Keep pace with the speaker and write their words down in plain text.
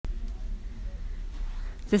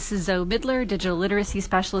This is Zoe Midler, Digital Literacy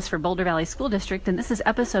Specialist for Boulder Valley School District, and this is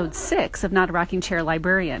episode 6 of Not a Rocking Chair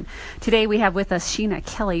Librarian. Today we have with us Sheena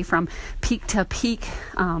Kelly from Peak to Peak.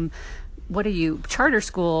 What are you? Charter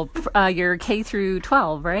school. You're K through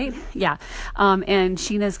 12, right? Yeah. And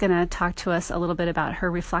Sheena's going to talk to us a little bit about her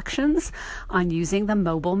reflections on using the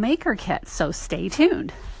mobile maker kit. So stay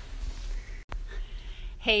tuned.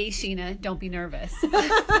 Hey, Sheena, don't be nervous.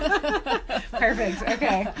 Perfect.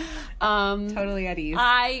 Okay. Totally at ease.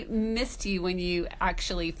 I missed you when you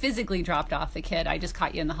actually physically dropped off the kid. I just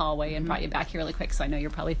caught you in the hallway and brought you back here really quick. So I know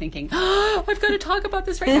you're probably thinking, oh, I've got to talk about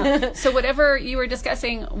this right now. So whatever you were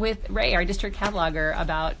discussing with Ray, our district cataloger,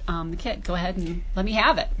 about the kit, go ahead and let me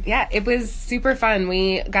have it. Yeah, it was super fun.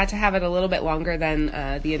 We got to have it a little bit longer than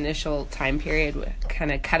the initial time period,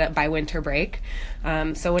 kind of cut up by winter break.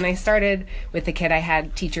 So when I started with the kit, I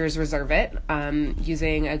had teachers reserve it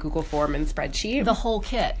using a Google form and spreadsheet. The whole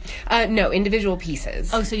kit? No, individual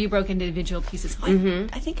pieces. Oh, so you broke into individual pieces.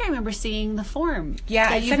 I think I remember seeing the form. Yeah,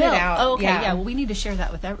 I sent it out. Oh, okay, yeah. Well, we need to share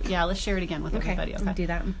that with let's share it again with everybody. Okay, I'll do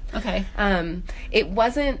that. Okay. It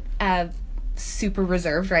wasn't super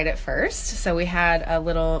reserved right at first, so we had a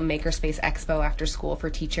little Makerspace Expo after school for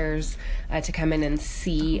teachers to come in and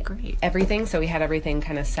see everything. So we had everything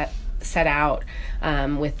kind of set out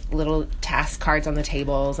with little task cards on the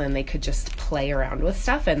tables, and they could just play around with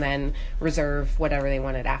stuff and then reserve whatever they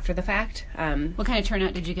wanted after the fact. What kind of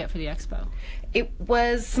turnout did you get for the expo? It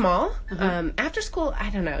was small. After school, I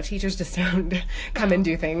don't know, teachers just don't come and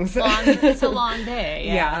do things. It's a long day.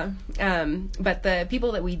 Yeah. But the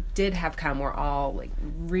people that we did have come were all like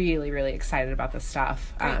really, really excited about this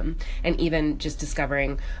stuff. And even just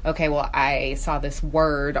discovering, okay, well, I saw this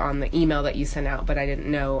word on the email that you sent out, but I didn't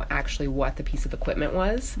know actually what the piece of equipment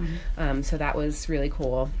was. So that was really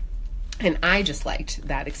cool. And I just liked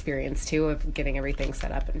that experience too, of getting everything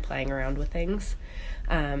set up and playing around with things.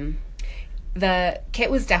 The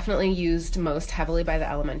kit was definitely used most heavily by the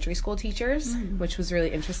elementary school teachers, which was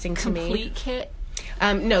really interesting to me. Complete kit?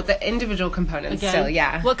 No, the individual components still,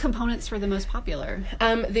 yeah. What components were the most popular?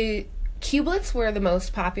 The Cublets were the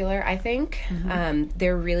most popular, I think.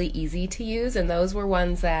 They're really easy to use, and those were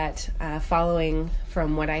ones that, following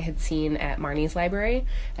from what I had seen at Marnie's library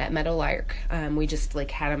at Meadowlark, we just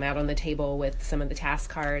had them out on the table with some of the task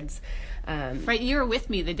cards. Right, you were with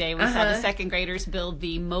me the day we saw the second graders build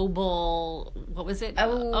the mobile, what was it?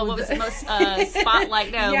 What was the most,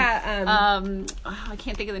 spotlight? No. Yeah. I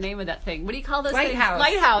can't think of the name of that thing. What do you call those Lighthouse.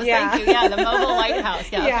 things? Lighthouse, yeah. Thank you. Yeah, the mobile lighthouse.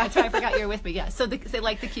 Yeah, yeah. That's why I forgot you were with me. Yeah, so they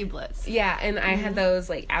like the Cublets. Yeah, and I had those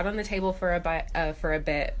out on the table for a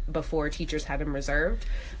bit before teachers had them reserved.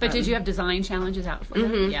 But did you have design challenges out for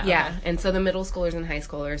them? Yeah. Okay. And so the middle schoolers and high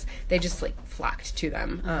schoolers, they just flocked to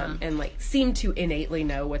them and seemed to innately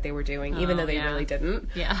know what they were doing, even though they really didn't.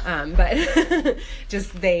 Yeah. But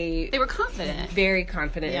just they were confident, very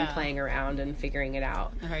confident in playing around and figuring it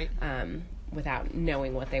out. Right. Without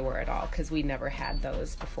knowing what they were at all, because we never had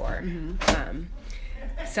those before.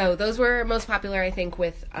 So those were most popular, I think,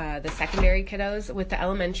 with the secondary kiddos. With the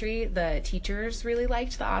elementary, the teachers really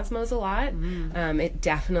liked the Osmos a lot. It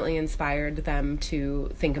definitely inspired them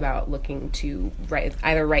to think about looking to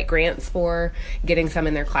either write grants for getting some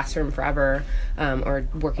in their classroom forever, or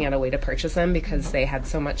working out a way to purchase them because they had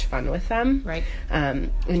so much fun with them. Right.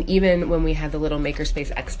 And even when we had the little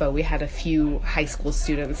Makerspace Expo, we had a few high school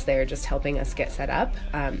students there just helping us get set up,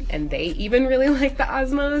 and they even really liked the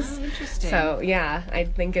Osmos. Oh, interesting. So yeah, I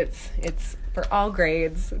think it's for all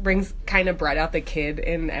grades, brought out the kid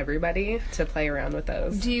in everybody to play around with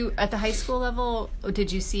those. Do you, at the high school level,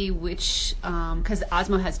 did you see which, because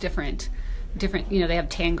Osmo has different, they have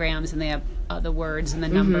tangrams and they have the words and the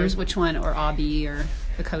numbers, which one, or obby, or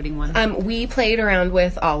the coding one? We played around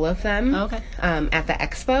with all of them at the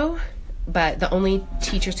expo. But the only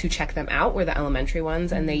teachers who checked them out were the elementary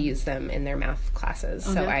ones, and they used them in their math classes.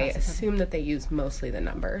 So I assume that they use mostly the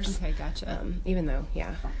numbers. Okay, gotcha. Even though,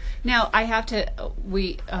 Now, I have to,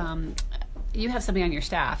 you have somebody on your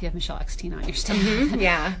staff. You have Michelle Eckstein on your staff.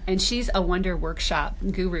 Yeah. And she's a Wonder Workshop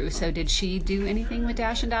guru. So did she do anything with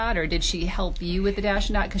Dash and Dot, or did she help you with the Dash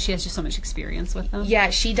and Dot? Because she has just so much experience with them.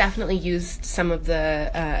 Yeah, she definitely used some of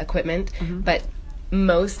the equipment, but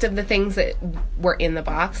most of the things that were in the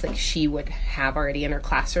box, she would have already in her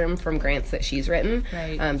classroom from grants that she's written.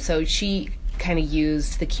 Right. So she kind of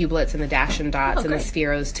used the Cublets and the Dash and Dots and the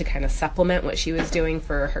Spheros to kind of supplement what she was doing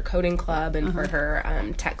for her coding club and for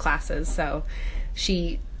her tech classes. So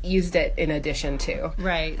she used it in addition to.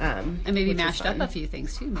 Right. And maybe mashed up a few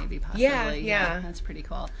things too, maybe possibly. Yeah. That's pretty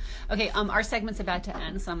cool. Okay, our segment's about to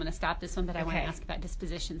end, so I'm going to stop this one, but I want to ask about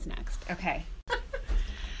dispositions next. Okay.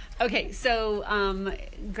 Okay, so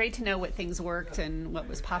great to know what things worked and what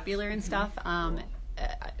was popular and stuff.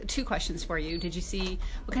 Two questions for you. Did you see,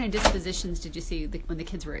 what kind of dispositions did you see when the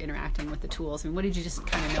kids were interacting with the tools? I mean, what did you just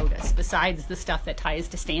kind of notice besides the stuff that ties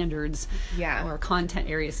to standards or content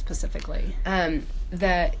areas specifically?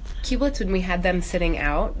 The Cublets, when we had them sitting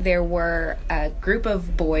out, there were a group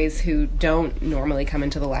of boys who don't normally come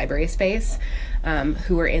into the library space,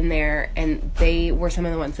 who were in there, and they were some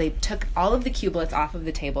of the ones, they took all of the Cublets off of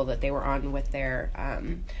the table that they were on with their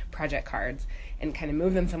project cards and kind of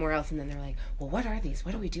moved them somewhere else, and then they're like, well, what are these?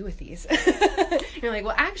 What do we do with these? You're like,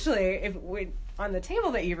 well, actually, if we on the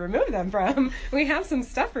table that you removed them from, we have some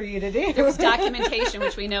stuff for you to do. There was documentation,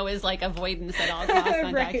 which we know is like avoidance at all costs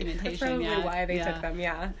on documentation. That's probably why they took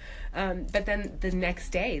them, but then the next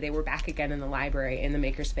day, they were back again in the library, in the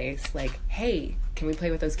makerspace, like, hey, can we play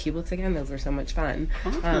with those Cublets again? Those were so much fun.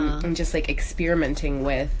 And just, like, experimenting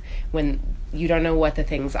with, when you don't know what the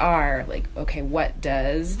things are, like, okay, what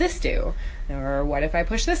does this do? Or what if I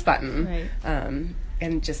push this button? Right.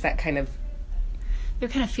 And just that kind of, they're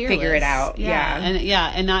kind of fearless. Figure it out.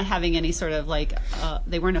 And not having any sort of like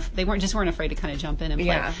they weren't afraid to kind of jump in and play.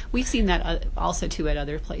 Yeah. We've seen that also too at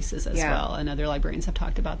other places as well, and other librarians have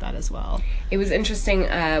talked about that as well. It was interesting.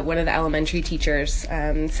 One of the elementary teachers,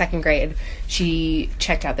 second grade, she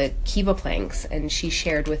checked out the Kiva planks, and she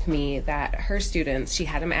shared with me that her students, she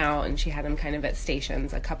had them out and she had them kind of at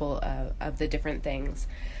stations, a couple of the different things.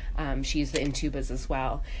 She used the Intubas as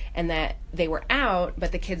well, and that they were out,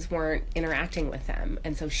 but the kids weren't interacting with them.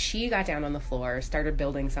 And so she got down on the floor, started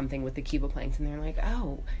building something with the Kiva planks, and they're like,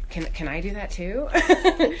 "Oh, can I do that too?"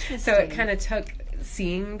 So it kind of took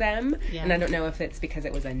seeing them, and I don't know if it's because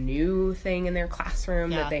it was a new thing in their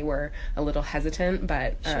classroom that they were a little hesitant,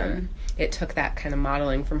 but it took that kind of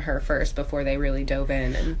modeling from her first before they really dove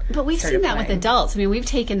in. And but we've seen that playing. with adults. I mean, we've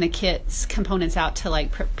taken the kits components out to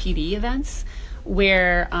like PD events,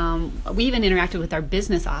 where we even interacted with our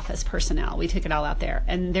business office personnel. We took it all out there.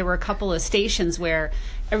 And there were a couple of stations where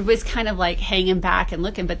everybody's kind of like hanging back and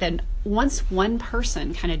looking. But then once one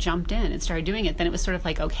person kind of jumped in and started doing it, then it was sort of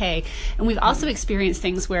like, okay. And we've also experienced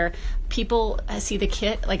things where people see the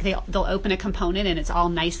kit, like they'll open a component and it's all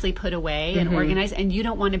nicely put away and organized. And you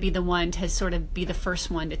don't want to be the one to sort of be the first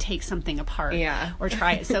one to take something apart or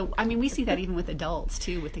try it. So, I mean, we see that even with adults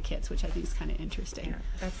too, with the kits, which I think is kind of interesting. Yeah,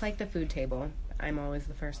 that's like the food table. I'm always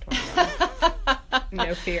the first one.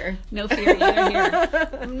 No fear. No fear either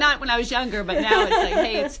here. Not when I was younger, but now it's like,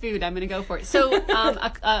 hey, it's food. I'm going to go for it. So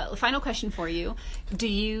a final question for you. Do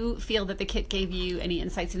you feel that the kit gave you any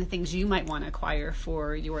insights into things you might want to acquire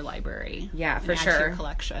for your library? Yeah, for add to sure. your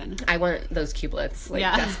collection. I want those Cublets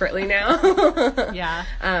desperately now.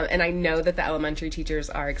 And I know that the elementary teachers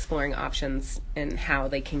are exploring options and how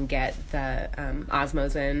they can get the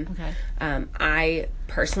Osmos in. Okay. I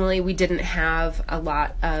personally, we didn't have a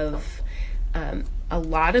lot of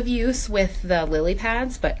use with the lily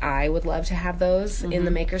pads, but I would love to have those in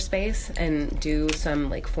the makerspace and do some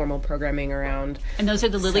like formal programming around. And those are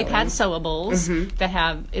the lily pad sewables that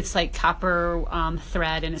have, it's like copper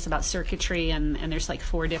thread, and it's about circuitry, and there's like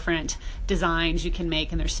 4 different designs you can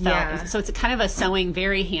make, and there's felt. So it's a kind of a sewing,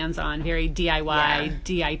 very hands-on, very DIY,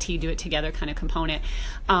 DIT, do it together kind of component.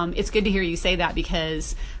 It's good to hear you say that,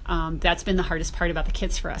 because that's been the hardest part about the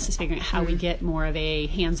kits for us, is figuring out how we get more of a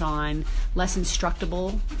hands-on, less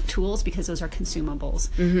instructable tools, because those are consumables.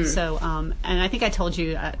 So, and I think I told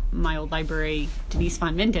you at my old library, Denise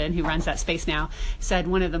von Minden, who runs that space now, said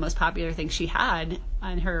one of the most popular things she had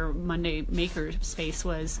in her Monday Maker space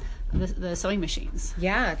was the sewing machines.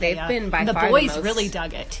 Yeah, they've been by far the boys the most, really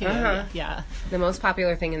dug it too. Yeah, the most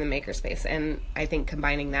popular thing in the makerspace, and I think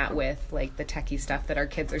combining that with like the techie stuff that our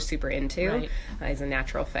kids are super into is a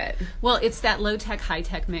natural fit. Well, it's that low tech, high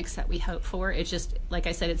tech mix that we hope for. It's just, like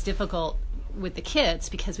I said, it's difficult with the kits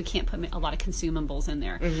because we can't put a lot of consumables in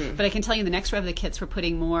there. But I can tell you, the next rev of the kits, we're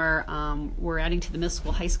putting more, we're adding to the middle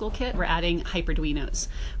school, high school kit, we're adding Hyperduinos,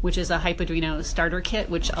 which is a Hyperduino starter kit,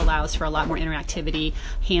 which allows for a lot more interactivity,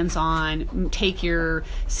 hands-on, take your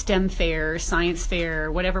STEM fair, science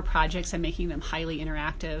fair, whatever projects, I'm making them highly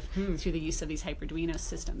interactive through the use of these Hyperduino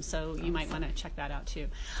systems. So you might want to check that out too.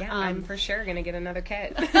 Yeah, I'm for sure going to get another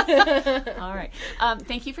kit. All right.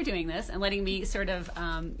 Thank you for doing this and letting me sort of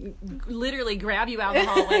literally grab you out of the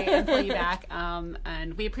hallway and pull you back,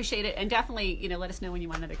 and we appreciate it, and definitely let us know when you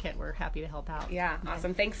want another kit. We're happy to help out. Yeah,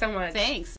 awesome. Thanks so much. Thanks.